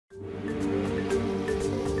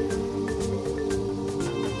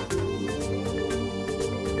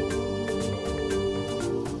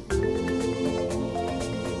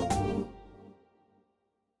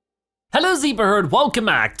Hello Zebra Herd, welcome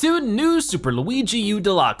back to new Super Luigi U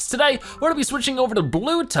Deluxe. Today, we're gonna be switching over to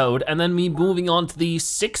Blue Toad and then me moving on to the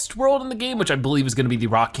 6th world in the game, which I believe is gonna be the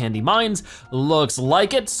Rock Candy Mines. Looks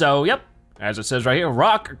like it, so yep. As it says right here,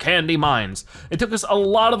 Rock Candy Mines. It took us a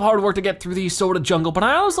lot of hard work to get through the Soda Jungle, but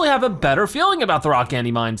I honestly have a better feeling about the Rock Candy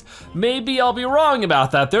Mines. Maybe I'll be wrong about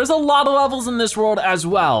that. There's a lot of levels in this world as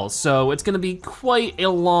well, so it's gonna be quite a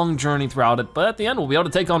long journey throughout it, but at the end, we'll be able to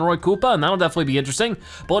take on Roy Koopa, and that'll definitely be interesting.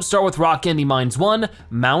 But let's start with Rock Candy Mines 1,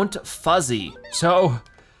 Mount Fuzzy. So,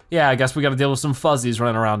 yeah, I guess we gotta deal with some fuzzies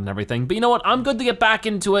running around and everything, but you know what, I'm good to get back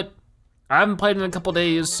into it. I haven't played in a couple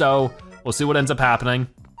days, so we'll see what ends up happening.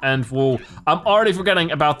 And I'm already forgetting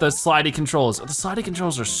about the slidey controls. The slidey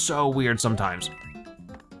controls are so weird sometimes.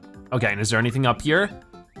 Okay, and is there anything up here?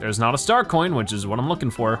 There's not a star coin, which is what I'm looking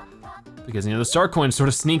for, because you know the star coins sort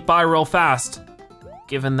of sneak by real fast,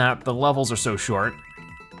 given that the levels are so short.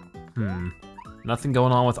 Nothing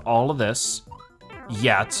going on with all of this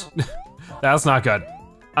yet. That's not good.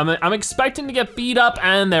 I'm expecting to get beat up,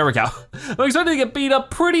 and there we go. I'm expecting to get beat up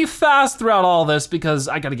pretty fast throughout all this because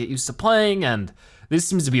I gotta get used to playing, and this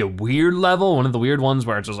seems to be a weird level, one of the weird ones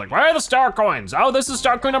where it's just like, where are the star coins? Oh, this is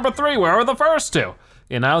star coin number 3, where are the first 2?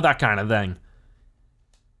 You know, that kind of thing.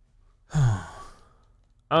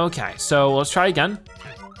 Okay, so let's try again.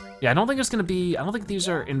 Yeah, I don't think these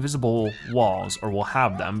are invisible walls, or we'll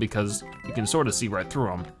have them because you can sort of see right through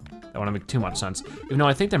them. That wouldn't make too much sense. Even though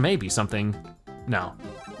I think there may be something, no.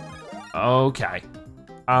 Okay.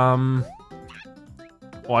 Well,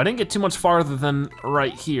 I didn't get too much farther than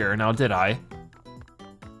right here, now did I?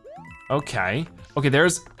 Okay,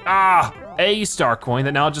 there's, a star coin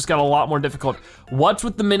that now just got a lot more difficult. What's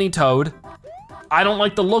with the mini toad? I don't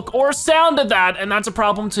like the look or sound of that, and that's a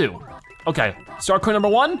problem too. Okay, star coin number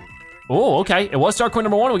 1. Oh, okay, it was star coin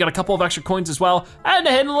number 1. We got a couple of extra coins as well, and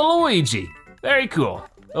a hidden little Luigi. Very cool.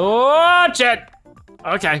 Watch it.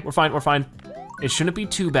 Okay, we're fine. It shouldn't be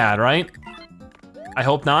too bad, right? I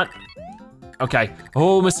hope not. Okay,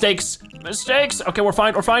 oh, mistakes. Okay, we're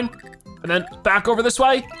fine. And then back over this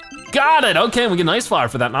way. Got it, okay, we get an ice flower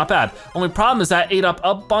for that, not bad. Only problem is that ate up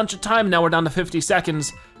a bunch of time. Now we're down to 50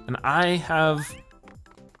 seconds, and I have,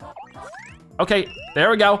 okay, there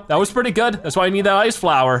we go. That was pretty good. That's why you need that ice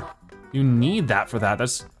flower. You need that for that.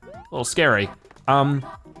 That's a little scary.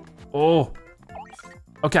 Oh,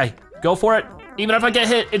 okay, go for it. Even if I get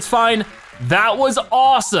hit, it's fine. That was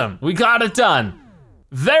awesome. We got it done.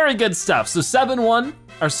 Very good stuff. So 7-1,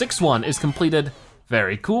 or 6-1 is completed.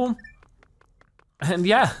 Very cool. And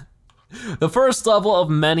yeah, the first level of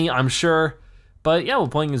many, I'm sure. But yeah, we're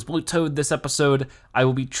playing as Blue Toad this episode. I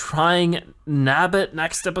will be trying Nabbit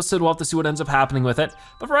next episode. We'll have to see what ends up happening with it.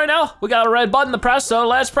 But for right now, we got a red button to press, so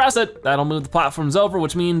let's press it. That'll move the platforms over,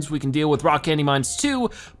 which means we can deal with Rock Candy Mines 2,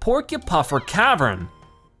 Porcupuffer Cavern.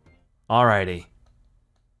 Alrighty.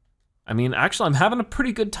 I mean, actually, I'm having a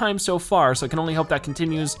pretty good time so far, so I can only hope that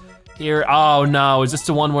continues here. Oh no, is this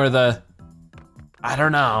the one where I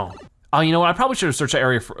don't know. Oh, you know what? I probably should have searched that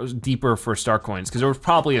area deeper for star coins, because there was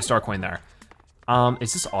probably a star coin there.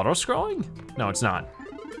 Is this auto-scrolling? No, it's not.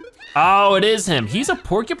 Oh, it is him. He's a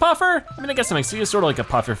porcupuffer? I mean, I guess that makes sense. He's sort of like a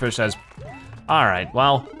pufferfish as. All right,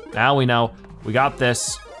 well, now we know. We got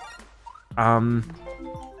this. All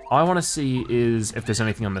I wanna see is if there's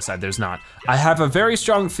anything on this side. There's not. I have a very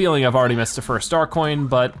strong feeling I've already missed the first star coin,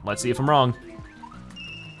 but let's see if I'm wrong.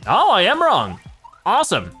 Oh, I am wrong.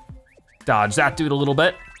 Awesome. Dodge that dude a little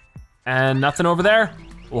bit. And nothing over there.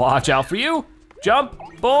 Watch out for you. Jump,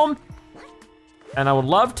 boom. And I would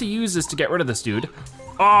love to use this to get rid of this dude.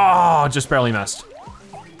 Oh, just barely missed.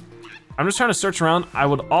 I'm just trying to search around. I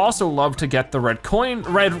would also love to get the red coin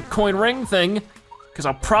ring thing, because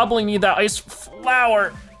I'll probably need that ice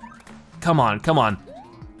flower. Come on.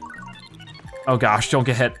 Oh gosh, don't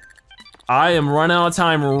get hit. I am running out of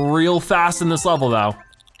time real fast in this level though.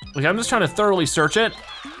 Okay, I'm just trying to thoroughly search it.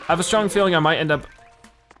 I have a strong feeling I might end up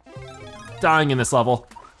dying in this level.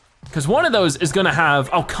 Because one of those is gonna have,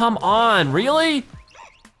 oh come on, really?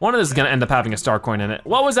 One of those is gonna end up having a star coin in it.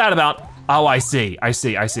 What was that about? Oh, I see. Has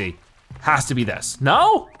to be this.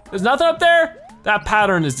 No? There's nothing up there? That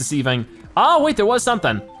pattern is deceiving. Oh wait, there was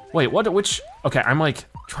something. Wait, which, okay, I'm like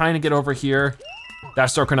trying to get over here.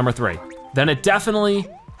 That's star coin number 3. Then it definitely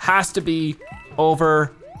has to be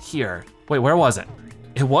over here. Wait, where was it?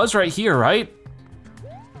 It was right here, right?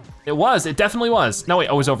 It definitely was. No wait,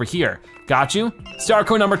 it was over here. Got you. Star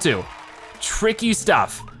coin number 2. Tricky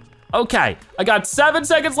stuff. Okay, I got 7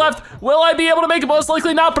 seconds left. Will I be able to make it? Most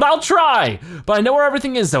likely not, but I'll try. But I know where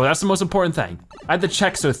everything is though, that's the most important thing. I had to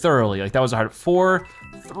check so thoroughly, like that was a hard, 4,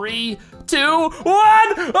 3, 2, 1.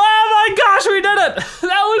 Oh my gosh, we did it.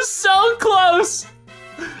 That was so close.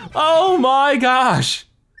 Oh my gosh.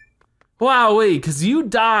 Wowee, because you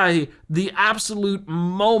die the absolute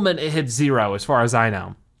moment it hits 0, as far as I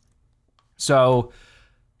know. So,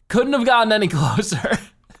 couldn't have gotten any closer.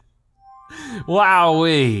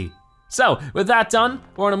 Wowee. So, with that done,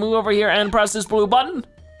 we're gonna move over here and press this blue button,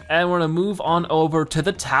 and we're gonna move on over to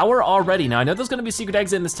the tower already. Now, I know there's gonna be a secret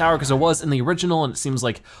exit in this tower because there was in the original, and it seems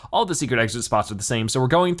like all the secret exit spots are the same. So we're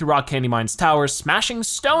going through Rock Candy Mine's tower, smashing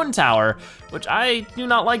Stone Tower, which I do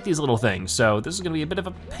not like these little things. So this is gonna be a bit of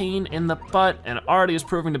a pain in the butt, and it already is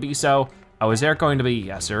proving to be so. Oh, is there going to be?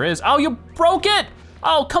 Yes, there is. Oh, you broke it!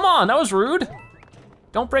 Oh, come on, that was rude.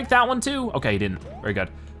 Don't break that one too. Okay, you didn't, very good.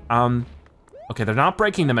 Okay, they're not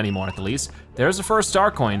breaking them anymore at the least. There's the first star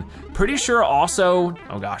coin. Pretty sure also,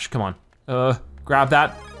 oh gosh, come on. Grab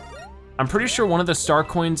that. I'm pretty sure one of the star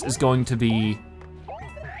coins is going to be,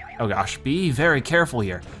 oh gosh, be very careful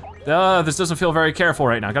here. This doesn't feel very careful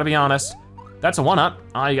right now, gotta be honest. That's a 1-up,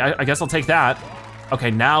 I guess I'll take that. Okay,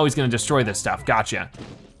 now he's gonna destroy this stuff, gotcha.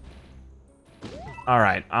 All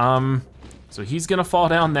right, so he's gonna fall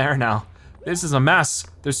down there now. This is a mess.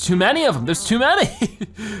 There's too many of them, there's too many.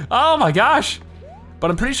 Oh my gosh. But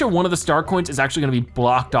I'm pretty sure one of the star coins is actually gonna be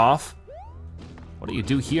blocked off. What do you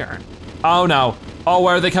do here? Oh no. Oh,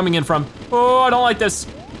 where are they coming in from? Oh, I don't like this.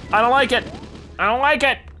 I don't like it. I don't like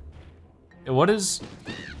it. What is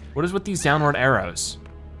with these downward arrows?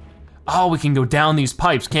 Oh, we can go down these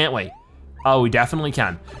pipes, can't we? Oh, we definitely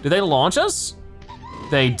can. Do they launch us?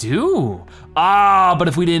 They do. Ah, but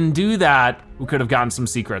if we didn't do that, we could have gotten some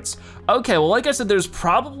secrets. Okay, well, like I said, there's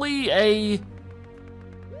probably a,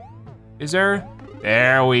 is there?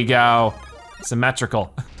 There we go,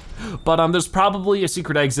 symmetrical. But there's probably a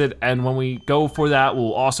secret exit, and when we go for that,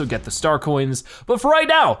 we'll also get the star coins. But for right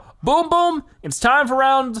now, boom, boom, it's time for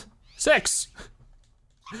round 6.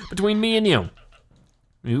 Between me and you.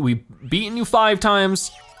 We've beaten you 5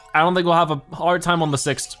 times. I don't think we'll have a hard time on the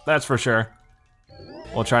 6th, that's for sure.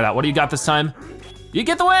 We'll try it out. What do you got this time? You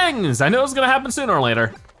get the wings! I know it's gonna happen sooner or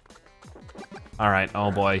later. All right,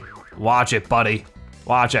 oh boy. Watch it, buddy.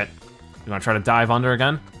 Watch it. You wanna try to dive under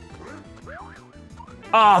again?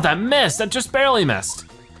 Oh, that missed, that just barely missed.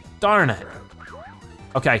 Darn it.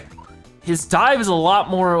 Okay, his dive is a lot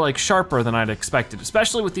more like sharper than I'd expected,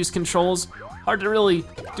 especially with these controls. Hard to really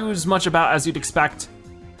do as much about as you'd expect.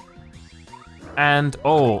 And,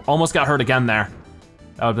 oh, almost got hurt again there.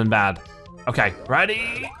 That would've been bad. Okay,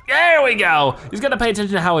 ready? There we go. He's gonna pay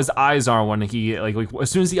attention to how his eyes are when he, like as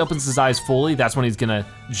soon as he opens his eyes fully, that's when he's gonna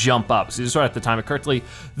jump up. So you just have to time it correctly.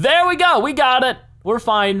 There we go, we got it. We're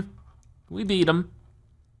fine, we beat him.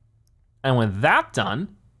 And with that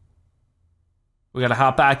done, we gotta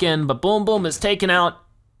hop back in, but boom, boom, it's taken out.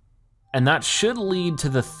 And that should lead to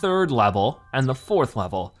the 3rd level and the 4th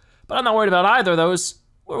level. But I'm not worried about either of those.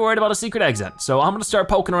 We're worried about a secret exit, so I'm gonna start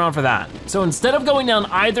poking around for that. So instead of going down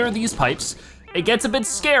either of these pipes, it gets a bit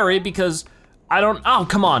scary because oh,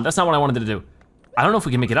 come on, that's not what I wanted to do. I don't know if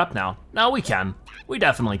we can make it up now. No, we can, we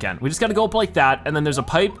definitely can. We just gotta go up like that, and then there's a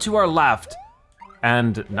pipe to our left,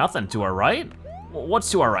 and nothing to our right? What's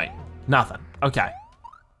to our right? Nothing, okay.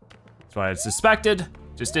 That's what I suspected,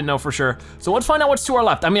 just didn't know for sure. So let's find out what's to our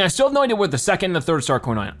left. I mean, I still have no idea where the 2nd and the 3rd star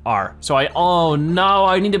coin are. So oh no,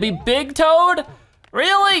 I need to be Big Toad?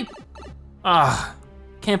 Really?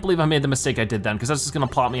 Can't believe I made the mistake I did then, because that's just gonna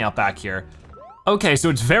plot me out back here. Okay, so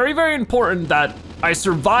it's very, very important that I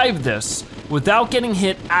survive this without getting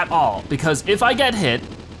hit at all, because if I get hit,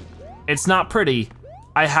 it's not pretty.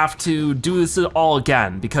 I have to do this all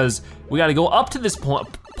again, because we gotta go up to this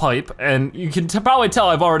pipe, and you can probably tell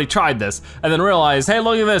I've already tried this, and then realize, hey,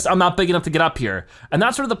 look at this, I'm not big enough to get up here. And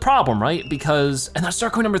that's sort of the problem, right? Because, and that's star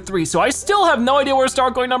coin number 3, so I still have no idea where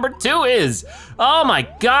star coin number 2 is. Oh my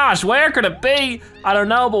gosh, where could it be? I don't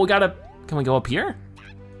know, but we gotta, can we go up here?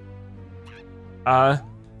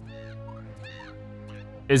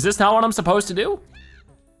 Is this not what I'm supposed to do?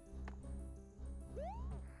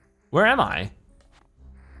 Where am I?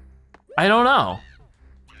 I don't know.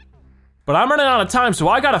 But I'm running out of time, so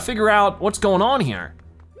I gotta figure out what's going on here.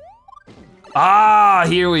 Ah,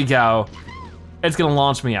 here we go. It's gonna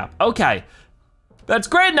launch me up. Okay, that's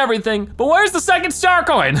great and everything, but where's the 2nd star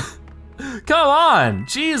coin? Come on,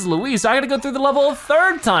 geez Louise, I gotta go through the level a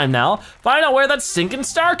 3rd time now, find out where that stinking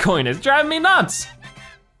star coin is, driving me nuts.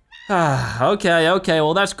 Okay,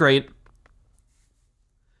 well that's great.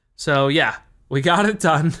 So yeah, we got it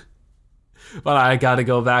done. But I gotta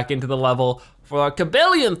go back into the level for a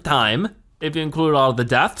kabillionth time, if you include all of the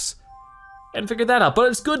deaths, and figure that out. But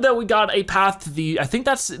it's good that we got a path to the, I think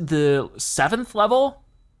that's the 7th level.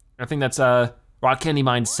 I think that's Rock Candy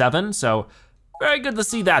Mine 7, so very good to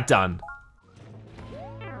see that done.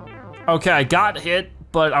 Okay, I got hit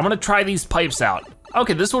but I'm gonna try these pipes out.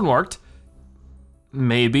 Okay, this one worked.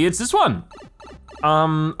 Maybe it's this one.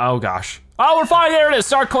 Oh gosh. Oh, we're fine, there it is,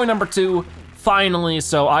 star coin number 2. Finally,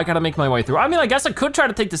 so I gotta make my way through. I mean, I guess I could try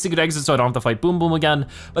to take the secret exit so I don't have to fight Boom Boom again,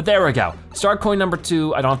 but there we go. Star coin number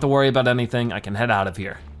 2, I don't have to worry about anything. I can head out of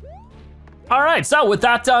here. All right, so with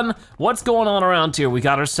that done, what's going on around here? We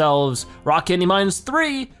got ourselves Rock Candy Mines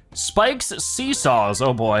 3, Spikes Seesaws,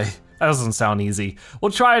 oh boy. That doesn't sound easy.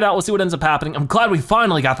 We'll try it out, we'll see what ends up happening. I'm glad we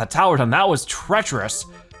finally got that tower done, that was treacherous.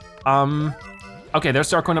 Okay, there's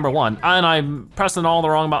star coin number 1, and I'm pressing all the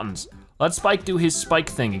wrong buttons. Let Spike do his spike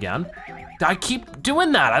thing again. I keep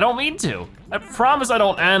doing that, I don't mean to. I promise I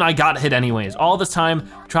don't, and I got hit anyways. All this time,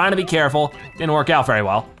 trying to be careful, didn't work out very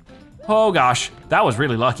well. Oh gosh, that was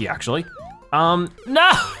really lucky actually. No,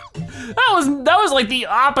 that was like the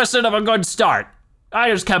opposite of a good start. I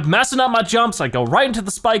just kept messing up my jumps, I go right into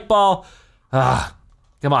the spike ball.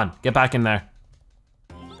 Come on, get back in there.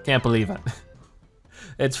 Can't believe it.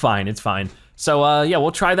 It's fine, it's fine. So yeah,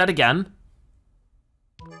 we'll try that again.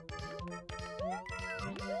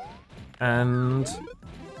 And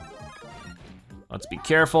let's be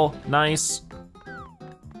careful, nice.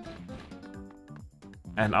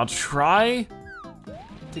 And I'll try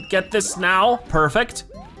to get this now, perfect.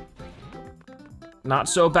 Not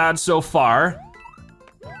so bad so far.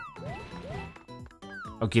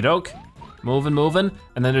 Okie doke, moving.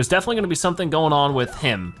 And then there's definitely gonna be something going on with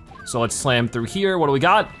him. So let's slam through here, what do we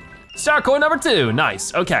got? Star coin number 2,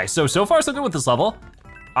 nice. Okay, so far so good with this level.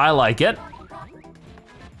 I like it.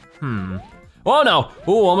 Oh no,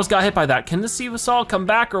 ooh, almost got hit by that. Can the Seesaw come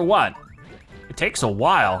back or what? It takes a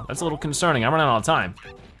while, that's a little concerning. I'm running out of time.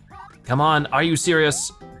 Come on, are you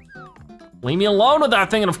serious? Leave me alone with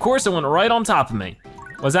that thing, and of course it went right on top of me.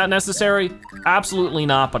 Was that necessary? Absolutely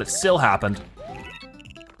not, but it still happened.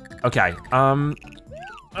 Okay,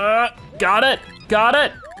 got it.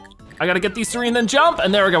 I gotta get these 3 and then jump,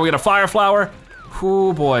 and there we go, we got a fire flower.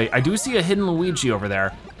 Oh boy, I do see a hidden Luigi over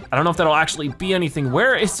there. I don't know if that'll actually be anything.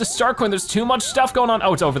 Where is the star coin? There's too much stuff going on.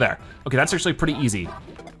 Oh, it's over there. Okay, that's actually pretty easy.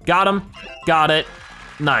 Got him, got it,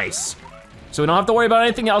 nice. So we don't have to worry about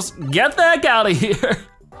anything else. Get the heck out of here.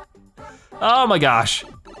 Oh my gosh.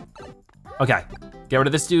 Okay, get rid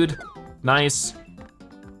of this dude, nice.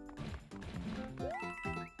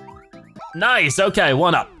 Nice, okay,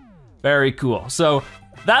 1 up. Very cool. So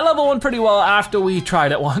that level went pretty well after we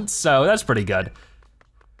tried it once, so that's pretty good.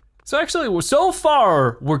 So actually, so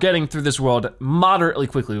far, we're getting through this world moderately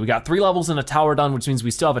quickly. We got 3 levels and a tower done, which means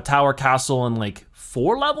we still have a tower, castle, and like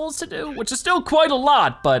 4 levels to do, which is still quite a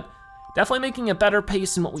lot, but definitely making a better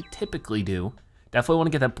pace than what we typically do. Definitely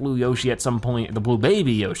wanna get that blue Yoshi at some point, the blue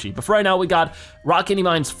baby Yoshi. But for right now, we got Rock Candy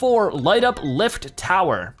Mines 4, Light Up Lift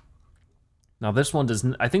Tower. Now this one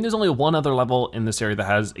doesn't, I think there's only 1 other level in this area that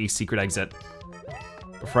has a secret exit.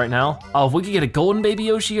 But for right now, oh, if we could get a golden baby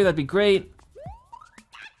Yoshi here, that'd be great.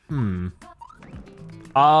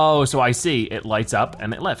 Oh, so I see, it lights up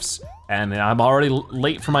and it lifts. And I'm already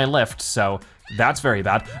late for my lift, so that's very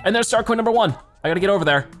bad. And there's star coin number 1. I gotta get over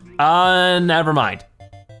there. Never mind.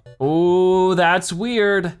 Oh, that's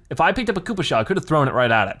weird. If I picked up a Koopa shell, I could have thrown it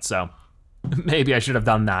right at it, so maybe I should have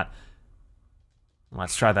done that.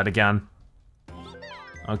 Let's try that again.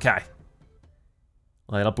 Okay.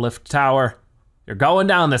 Light up lift tower. You're going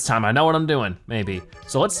down this time, I know what I'm doing, maybe.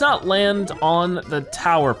 So let's not land on the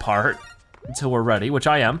tower part until we're ready, which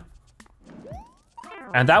I am.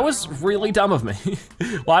 And that was really dumb of me.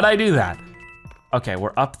 Why'd I do that? Okay,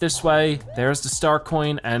 we're up this way. There's the star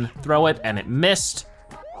coin and throw it, and it missed.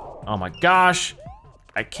 Oh my gosh,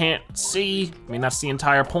 I can't see. I mean, that's the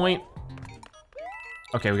entire point.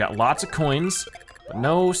 Okay, we got lots of coins, but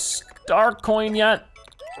no star coin yet.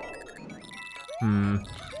 I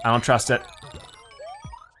don't trust it.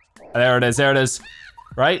 There it is,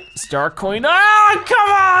 right? Star coin, ah, come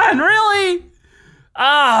on, really?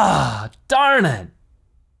 Ah, darn it.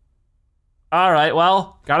 All right,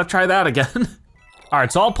 well, gotta try that again. All right,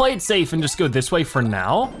 so I'll play it safe and just go this way for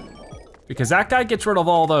now, because that guy gets rid of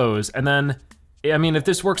all those, and then, I mean, if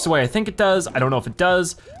this works the way I think it does, I don't know if it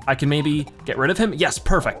does, I can maybe get rid of him. Yes,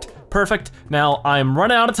 perfect, perfect. Now, I'm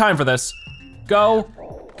running out of time for this. Go,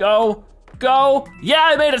 go, go. Yeah,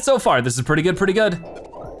 I made it so far. This is pretty good, pretty good.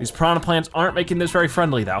 These piranha plants aren't making this very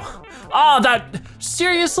friendly though. Oh,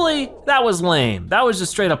 seriously? That was lame. That was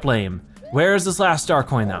just straight up lame. Where is this last star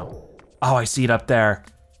coin though? Oh, I see it up there.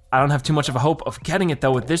 I don't have too much of a hope of getting it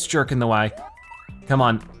though with this jerk in the way. Come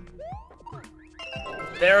on.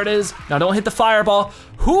 There it is. Now don't hit the fireball.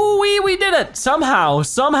 Hoo-wee, we did it. Somehow,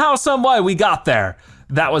 some way we got there.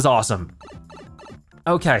 That was awesome.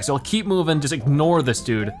 Okay, so I'll keep moving, just ignore this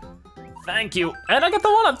dude. Thank you. And I got the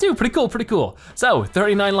 1-up too, pretty cool, pretty cool. So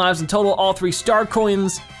 39 lives in total, all 3 star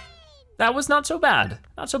coins. That was not so bad,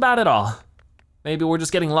 not so bad at all. Maybe we're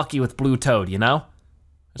just getting lucky with Blue Toad, you know?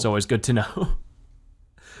 It's always good to know.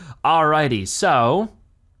 Alrighty, so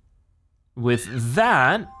with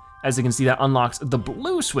that, as you can see, that unlocks the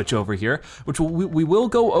blue switch over here, which we will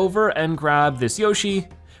go over and grab this Yoshi.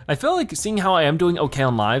 I feel like seeing how I am doing okay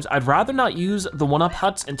on lives, I'd rather not use the 1-up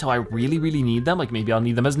huts until I really, really need them. Like maybe I'll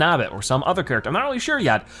need them as Nabbit or some other character. I'm not really sure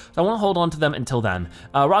yet, so I wanna hold on to them until then.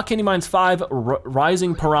 Rock Candy Mines 5,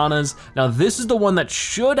 Rising Piranhas. Now this is the one that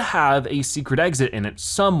should have a secret exit in it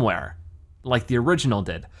somewhere, like the original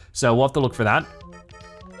did. So we'll have to look for that.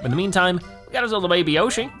 In the meantime, we got us a little baby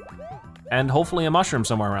Yoshi, and hopefully a mushroom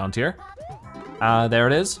somewhere around here. There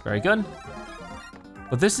it is, very good.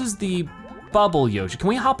 But this is the bubble Yoshi. Can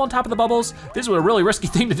we hop on top of the bubbles? This was a really risky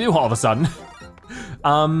thing to do all of a sudden.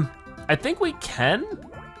 I think we can.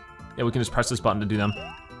 Yeah, we can just press this button to do them.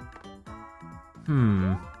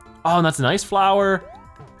 Oh, and that's an ice flower.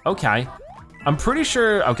 Okay, I'm pretty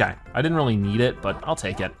sure, okay, I didn't really need it, but I'll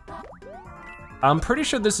take it. I'm pretty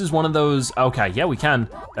sure this is one of those, okay, yeah, we can.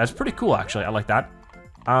 That's pretty cool, actually, I like that.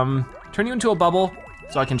 Turn you into a bubble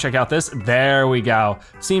so I can check out this. There we go.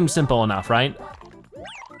 Seems simple enough, right?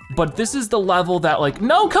 But this is the level that like,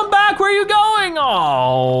 no, come back, where are you going?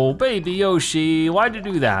 Oh, baby Yoshi, why'd you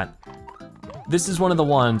do that? This is one of the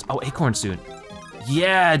ones, oh, acorn suit.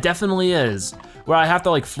 Yeah, it definitely is. Where I have to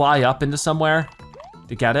like fly up into somewhere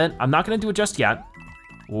to get it. I'm not gonna do it just yet.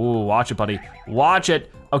 Ooh, watch it, buddy, watch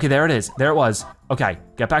it. Okay, there it is, there it was. Okay,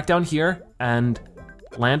 get back down here and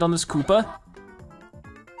land on this Koopa.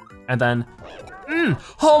 And then,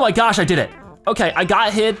 oh my gosh, I did it. Okay, I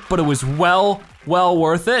got hit, but it was well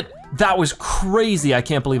worth it. That was crazy, I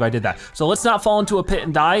can't believe I did that. So let's not fall into a pit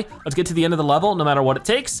and die. Let's get to the end of the level, no matter what it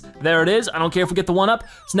takes. There it is, I don't care if we get the 1-up.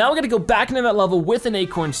 So now we're gonna go back into that level with an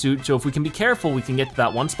acorn suit, so if we can be careful, we can get to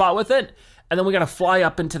that one spot with it, and then we gotta fly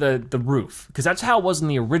up into the roof, because that's how it was in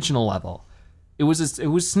the original level. It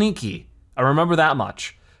was sneaky, I remember that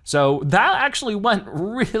much. So that actually went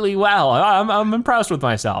really well. I'm impressed with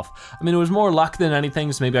myself. I mean, it was more luck than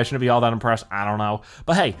anything, so maybe I shouldn't be all that impressed, I don't know.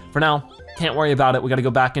 But hey, for now, can't worry about it. We gotta go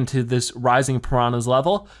back into this Rising Piranhas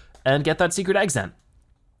level and get that secret exit.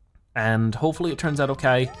 And hopefully it turns out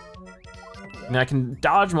okay. I mean, I can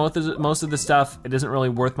dodge most of the stuff. It isn't really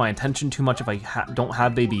worth my attention too much if I don't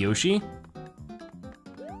have Baby Yoshi.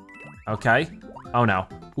 Okay, oh no.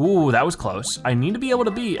 Ooh, that was close. I need to be able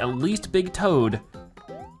to be at least Big Toad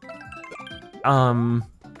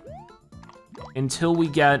until we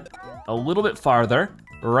get a little bit farther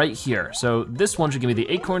right here. So this one should give me the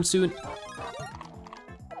acorn suit.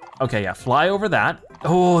 Okay, yeah, fly over that.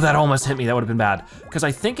 Oh, that almost hit me, that would have been bad. Because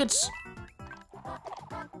I think it's,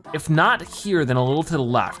 if not here, then a little to the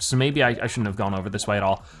left. So maybe I shouldn't have gone over this way at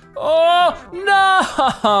all. Oh,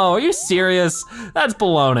 no, are you serious? That's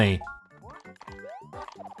baloney.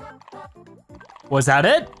 Was that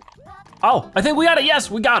it? Oh, I think we got it,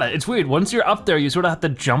 yes, we got it. It's weird, once you're up there, you sort of have to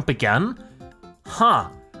jump again. Huh,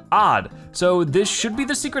 odd. So this should be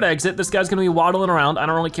the secret exit. This guy's gonna be waddling around. I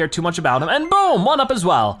don't really care too much about him. And boom, 1-up as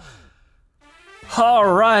well.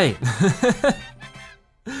 All right.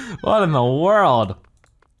 What in the world?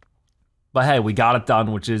 But hey, we got it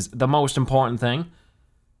done, which is the most important thing.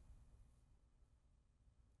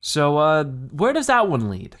 So where does that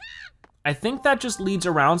one lead? I think that just leads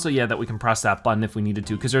around, so yeah, that we can press that button if we needed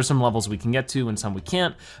to, because there's some levels we can get to and some we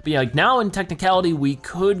can't. But yeah, like now in technicality, we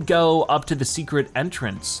could go up to the secret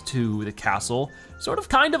entrance to the castle. Sort of,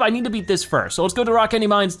 kind of, I need to beat this first. So let's go to Rock Candy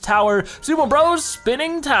Mines Tower, Super Bros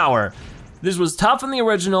Spinning Tower. This was tough in the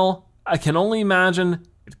original. I can only imagine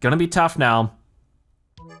it's gonna be tough now.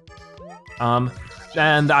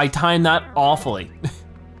 And I timed that awfully.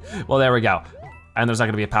 Well, there we go. And there's not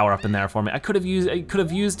gonna be a power up in there for me. I could have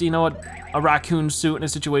used, you know what, a raccoon suit in a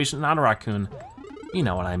situation, not a raccoon. You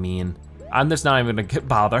know what I mean. I'm just not even gonna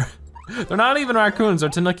bother. They're not even raccoons, they're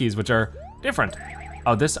tanukis, which are different.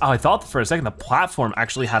 Oh, I thought for a second the platform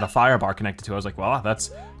actually had a fire bar connected to it. I was like, well,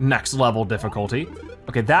 that's next level difficulty.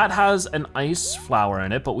 Okay, that has an ice flower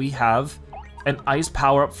in it, but we have an ice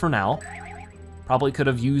power up for now. Probably could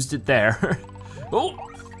have used it there. Oh,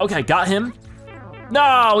 okay, got him.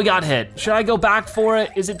 No, we got hit. Should I go back for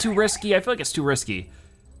it? Is it too risky? I feel like it's too risky.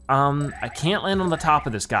 I can't land on the top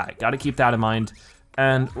of this guy. Gotta keep that in mind.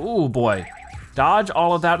 And, oh boy, dodge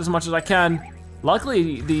all of that as much as I can.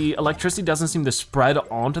 Luckily, the electricity doesn't seem to spread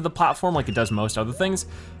onto the platform like it does most other things.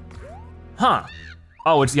 Huh.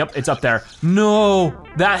 Oh, yep, it's up there. No,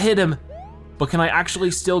 that hit him. But can I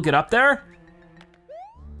actually still get up there?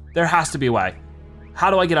 There has to be a way. How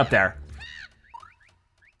do I get up there?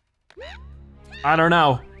 I don't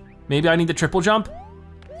know. Maybe I need the triple jump?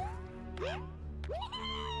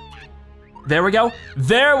 There we go,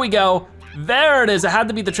 there we go. There it is, it had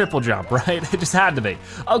to be the triple jump, right? It just had to be.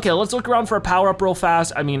 Okay, let's look around for a power up real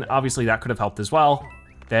fast. I mean, obviously that could have helped as well.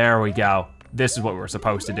 There we go. This is what we were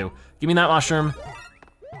supposed to do. Give me that mushroom.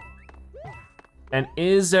 And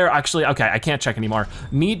is there actually, okay, I can't check anymore.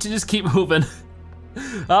 Need to just keep moving.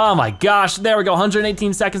 Oh my gosh, there we go,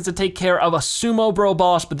 118 seconds to take care of a Sumo Bro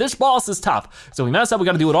boss, but this boss is tough. So we messed up, we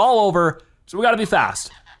gotta do it all over, so we gotta be fast.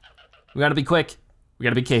 We gotta be quick, we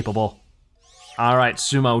gotta be capable. All right,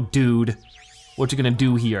 Sumo dude, what you gonna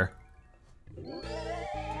do here?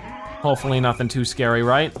 Hopefully nothing too scary,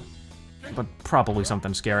 right? But probably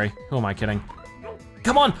something scary, who am I kidding?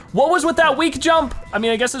 Come on, what was with that weak jump? I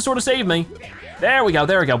mean, I guess it sort of saved me. There we go,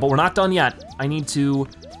 but we're not done yet. I need to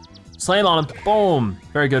slam on him, boom.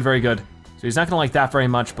 Very good, very good. So he's not gonna like that very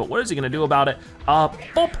much, but what is he gonna do about it?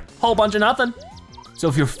 Boop, whole bunch of nothing. So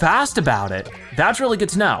if you're fast about it, that's really good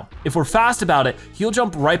to know. If we're fast about it, he'll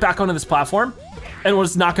jump right back onto this platform and we'll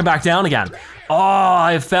just knock him back down again. Oh,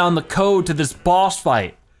 I found the code to this boss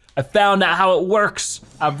fight. I found out how it works.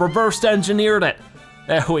 I've reversed engineered it.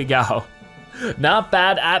 There we go. Not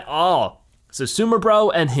bad at all. So Sumo Bro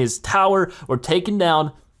and his tower were taken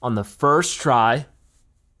down on the first try.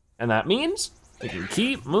 And that means we can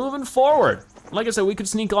keep moving forward. Like I said, we could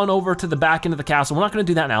sneak on over to the back end of the castle. We're not gonna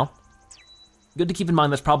do that now. Good to keep in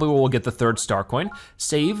mind, that's probably where we'll get the third star coin.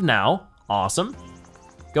 Save now, awesome.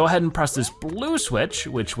 Go ahead and press this blue switch,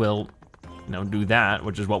 which will, do that,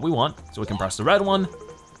 which is what we want. So we can press the red one,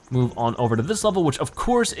 move on over to this level, which of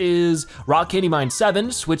course is Rock Candy Mine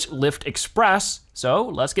 7, Switch Lift Express. So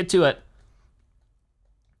let's get to it.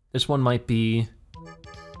 This one might be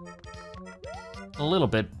a little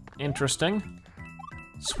bit interesting.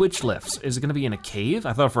 Switch lifts, is it gonna be in a cave?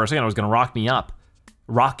 I thought for a second it was gonna rocket me up.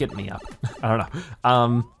 I don't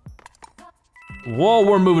know. Whoa,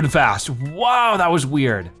 we're moving fast. Wow, that was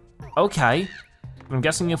weird. Okay, I'm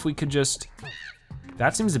guessing if we could just,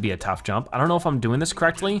 that seems to be a tough jump. I don't know if I'm doing this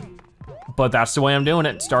correctly, but that's the way I'm doing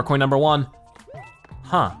it. Star coin number 1.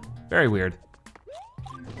 Huh, very weird.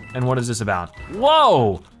 And what is this about?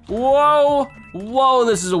 Whoa, whoa, whoa,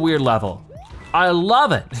 this is a weird level. I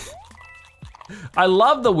love it. I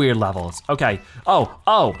love the weird levels. Okay,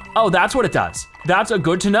 oh, that's what it does. That's a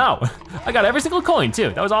good to know. I got every single coin too,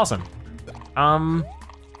 that was awesome.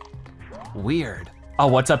 Weird. Oh,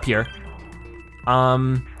 what's up here?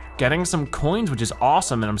 Getting some coins, which is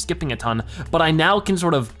awesome, and I'm skipping a ton, but I now can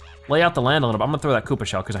sort of lay out the land a little bit. I'm gonna throw that Koopa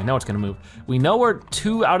shell, because I know it's gonna move. We know where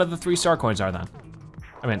 2 out of the 3 star coins are then.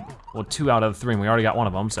 I mean, well, 2 out of the 3, and we already got one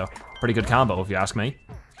of them, so pretty good combo if you ask me.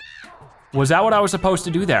 Was that what I was supposed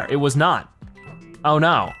to do there? It was not. Oh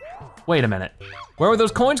no, wait a minute. Where were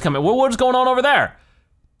those coins coming? What's going on over there?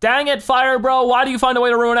 Dang it, Fire Bro, why do you find a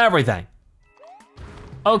way to ruin everything?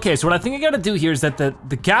 Okay, so what I think I gotta do here is that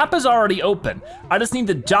the gap is already open. I just need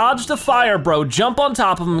to dodge the Fire Bro, jump on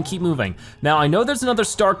top of him and keep moving. Now I know there's another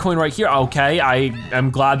star coin right here. Okay, I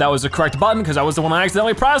am glad that was the correct button because that was the one I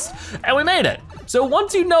accidentally pressed and we made it. So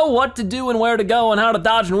once you know what to do and where to go and how to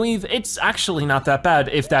dodge and weave, it's actually not that bad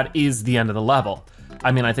if that is the end of the level.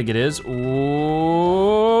 I mean, I think it is.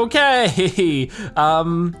 Okay,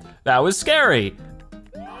 that was scary.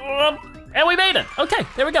 And we made it. Okay,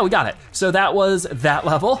 there we go, we got it. So that was that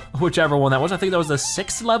level, whichever one that was. I think that was the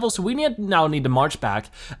 6th level, so we now need to march back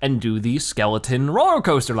and do the skeleton roller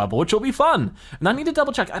coaster level, which will be fun. And I need to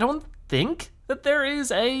double check. I don't think that there is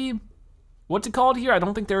a, what's it called here? I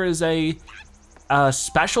don't think there is a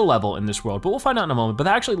special level in this world, but we'll find out in a moment. But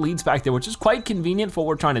that actually leads back there, which is quite convenient for what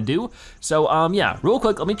we're trying to do. So yeah, real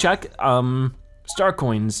quick, let me check. Star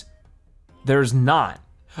coins, there's not.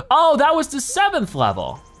 Oh, that was the 7th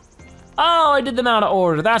level. Oh, I did them out of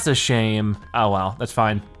order, that's a shame. Oh well, that's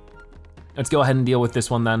fine. Let's go ahead and deal with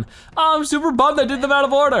this one then. Oh, I'm super bummed I did them out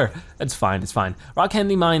of order. It's fine, it's fine. Rock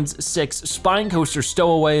Candy Mines 6, Spine Coaster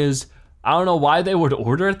Stowaways. I don't know why they would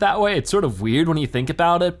order it that way. It's sort of weird when you think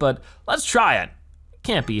about it, but let's try it.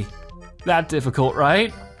 Can't be that difficult,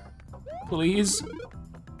 right? Please?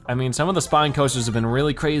 I mean, some of the spine coasters have been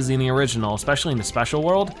really crazy in the original, especially in the special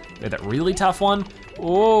world. They had that really tough one.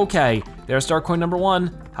 Okay, there's star coin number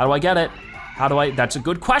 1. How do I get it? That's a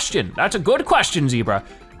good question. That's a good question, Zebra.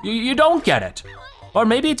 You don't get it. Or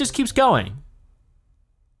maybe it just keeps going.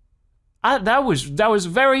 That was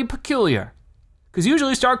very peculiar. Because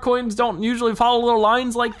usually star coins don't usually follow little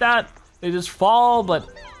lines like that. They just fall, but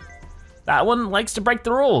that one likes to break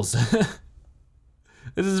the rules.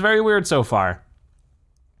 This is very weird so far.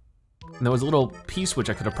 And there was a little piece which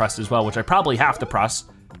I could have pressed as well, which I probably have to press.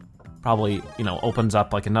 Probably, opens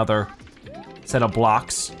up like another set of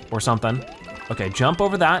blocks or something. Okay, jump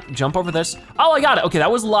over that, jump over this. Oh, I got it, okay, that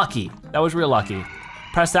was lucky. That was real lucky.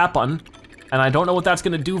 Press that button, and I don't know what that's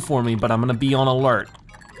gonna do for me, but I'm gonna be on alert.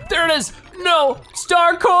 There it is, no,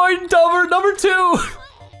 star coin number 2.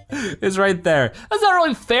 It's right there. That's not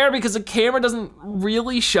really fair because the camera doesn't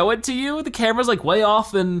really show it to you. The camera's like way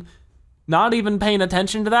off and not even paying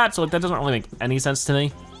attention to that, so like that doesn't really make any sense to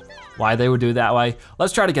me. Why they would do it that way.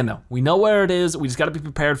 Let's try it again though. We know where it is, we just gotta be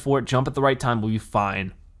prepared for it, jump at the right time, we'll be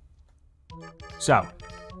fine. So,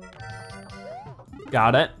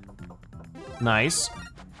 got it. Nice.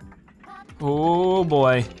 Oh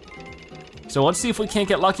boy. So let's see if we can't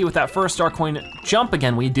get lucky with that first star coin jump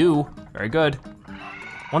again. We do, very good.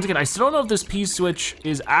 Once again, I still don't know if this P-switch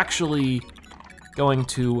is actually going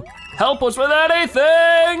to help us with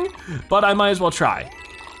anything, but I might as well try.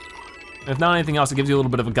 If not anything else, it gives you a little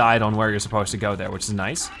bit of a guide on where you're supposed to go there, which is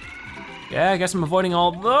nice. Yeah, I guess I'm avoiding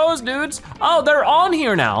all those dudes. Oh, they're on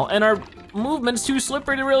here now, and our movement's too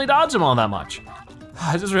slippery to really dodge them all that much.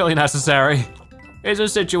 This is really necessary. Is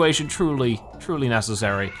this situation truly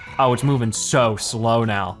necessary? Oh, it's moving so slow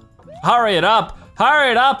now. Hurry it up,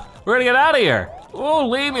 we're gonna get out of here. Oh,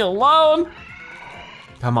 leave me alone.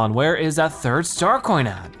 Come on, where is that third star coin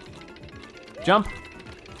at? Jump,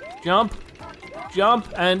 jump, jump,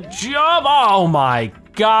 and jump. Oh my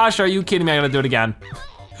gosh, are you kidding me? I gotta do it again.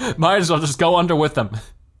 Might as well just go under with them.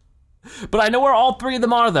 But I know where all 3 of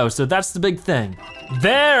them are though, so that's the big thing.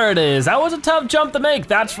 There it is, that was a tough jump to make,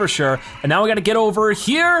 that's for sure. And now we gotta get over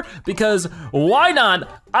here, because why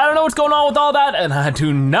not? I don't know what's going on with all that, and I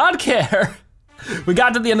do not care. We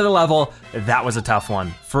got to the end of the level. That was a tough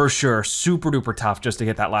one, for sure. Super duper tough just to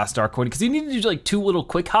get that last star coin, because you need to do like 2 little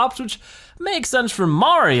quick hops, which makes sense for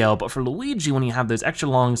Mario, but for Luigi, when you have those extra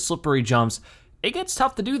long, slippery jumps, it gets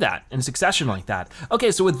tough to do that in succession like that. Okay,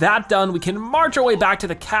 so with that done, we can march our way back to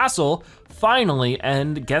the castle, finally,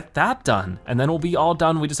 and get that done. And then we'll be all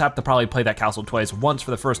done. We just have to probably play that castle twice, once for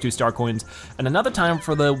the first 2 star coins, and another time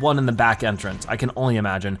for the one in the back entrance, I can only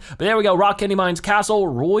imagine. But there we go, Rock Candy Mine's castle,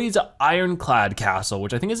 Roy's Ironclad Castle,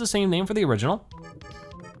 which I think is the same name for the original.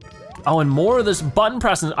 Oh, and more of this button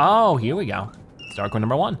pressing. Oh, here we go, star coin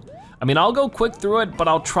number 1. I mean, I'll go quick through it, but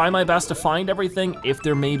I'll try my best to find everything if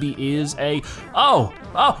there maybe is a,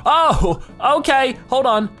 okay, hold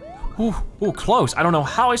on. Ooh, close. I don't know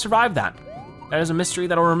how I survived that. That is a mystery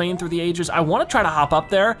that'll remain through the ages. I wanna try to hop up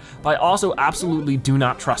there, but I also absolutely do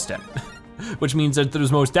not trust it, which means that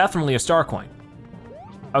there's most definitely a star coin.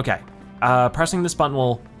 Okay, pressing this button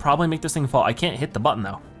will probably make this thing fall. I can't hit the button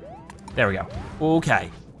though. There we go. Okay,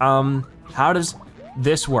 how does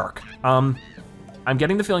this work? I'm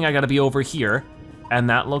getting the feeling I gotta be over here, and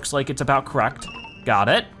that looks like it's about correct. Got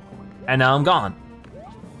it, and now I'm gone.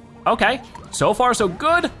 Okay, so far so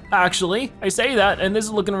good, actually. I say that, and this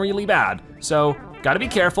is looking really bad. So, gotta be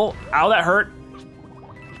careful. Ow, that hurt.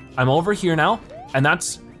 I'm over here now, and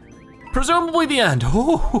that's presumably the end.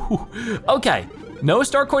 Ooh, okay, no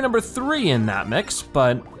star coin number 3 in that mix,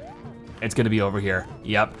 but it's gonna be over here,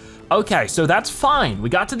 yep. Okay, so that's fine. We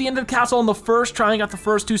got to the end of the castle on the first try and got the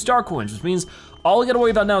first 2 star coins, which means all we gotta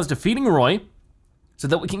worry about now is defeating Roy so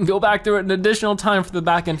that we can go back through it an additional time for the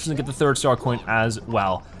back entrance and get the 3rd star coin as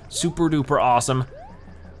well. Super duper awesome.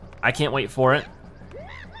 I can't wait for it.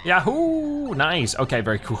 Yahoo, nice, okay,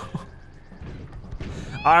 very cool.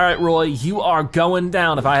 All right, Roy, you are going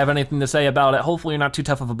down if I have anything to say about it. Hopefully you're not too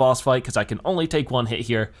tough of a boss fight because I can only take 1 hit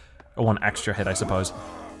here, or 1 extra hit, I suppose.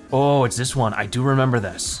 Oh, it's this one, I do remember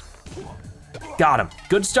this. Got him,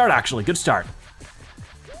 good start actually, good start.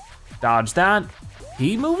 Dodge that.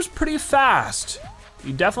 He moves pretty fast.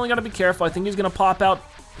 You definitely gotta be careful. I think he's gonna pop out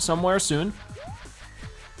somewhere soon.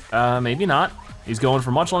 Maybe not. He's going for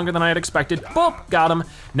much longer than I had expected. Boop, got him.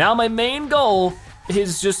 Now my main goal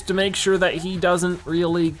is just to make sure that he doesn't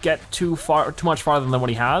really get too much farther than what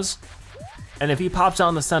he has. And if he pops out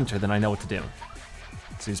in the center, then I know what to do.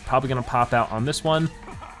 So he's probably gonna pop out on this one.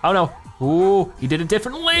 Oh no, ooh, he did it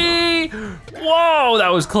differently. Whoa,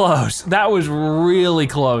 that was close. That was really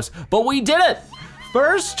close, but we did it.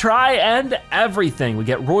 First try and everything. We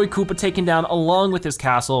get Roy Koopa taken down along with his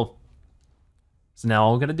castle. So now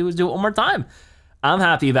all we're gonna do is do it one more time. I'm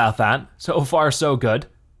happy about that. So far, so good.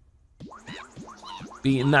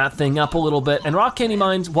 Beating that thing up a little bit. And Rock Candy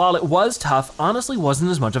Mines, while it was tough, honestly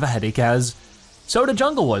wasn't as much of a headache as Soda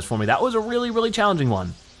Jungle was for me. That was a really challenging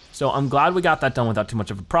one. So I'm glad we got that done without too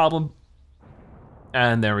much of a problem.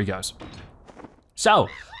 And there he goes. So,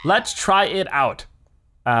 let's try it out.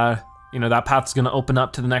 You know, that path's gonna open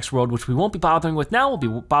up to the next world, which we won't be bothering with now. We'll be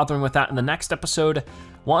bothering with that in the next episode.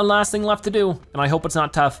 One last thing left to do, and I hope it's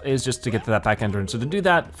not tough, is just to get to that back entrance. So to do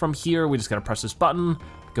that, from here, we just gotta press this button,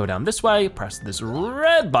 go down this way, press this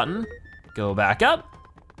red button, go back up,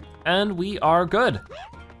 and we are good.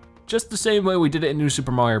 Just the same way we did it in New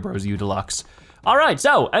Super Mario Bros. U Deluxe. All right,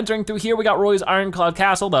 so entering through here, we got Roy's Ironclad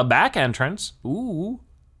Castle, the back entrance. Ooh.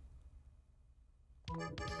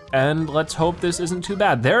 And let's hope this isn't too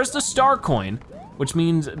bad. There's the star coin, which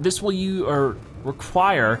means this will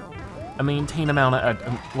require a maintain amount of,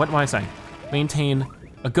 what am I saying? Maintain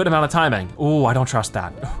a good amount of timing. Oh, I don't trust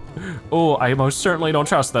that. Oh, I most certainly don't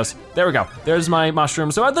trust this. There we go, there's my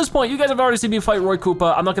mushroom. So at this point, you guys have already seen me fight Roy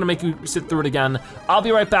Koopa. I'm not gonna make you sit through it again. I'll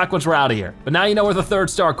be right back once we're out of here. But now you know where the third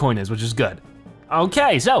star coin is, which is good.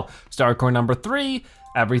 Okay, so star coin number 3,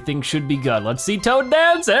 everything should be good. Let's see Toad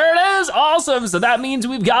dance, there it is, awesome. So that means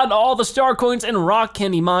we've gotten all the star coins in Rock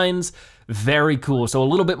Candy Mines. Very cool, so a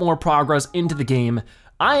little bit more progress into the game.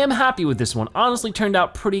 I am happy with this one. Honestly, turned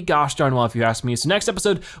out pretty gosh darn well if you ask me. So next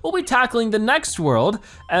episode, we'll be tackling the next world,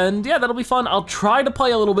 and yeah, that'll be fun. I'll try to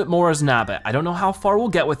play a little bit more as Nabbit. I don't know how far we'll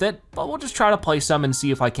get with it, but we'll just try to play some and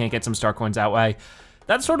see if I can't get some star coins that way.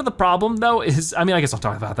 That's sort of the problem though, I guess I'll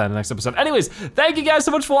talk about that in the next episode. Anyways, thank you guys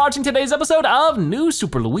so much for watching today's episode of New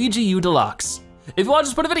Super Luigi U Deluxe. If you want to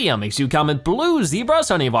support a video, make sure you comment blue zebra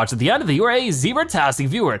so when you watch at the end of it, you are a zebra-tastic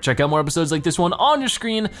viewer. Check out more episodes like this one on your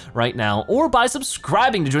screen right now, or by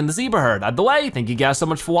subscribing to join the zebra herd. Either way, thank you guys so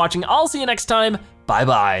much for watching. I'll see you next time,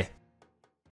 bye-bye.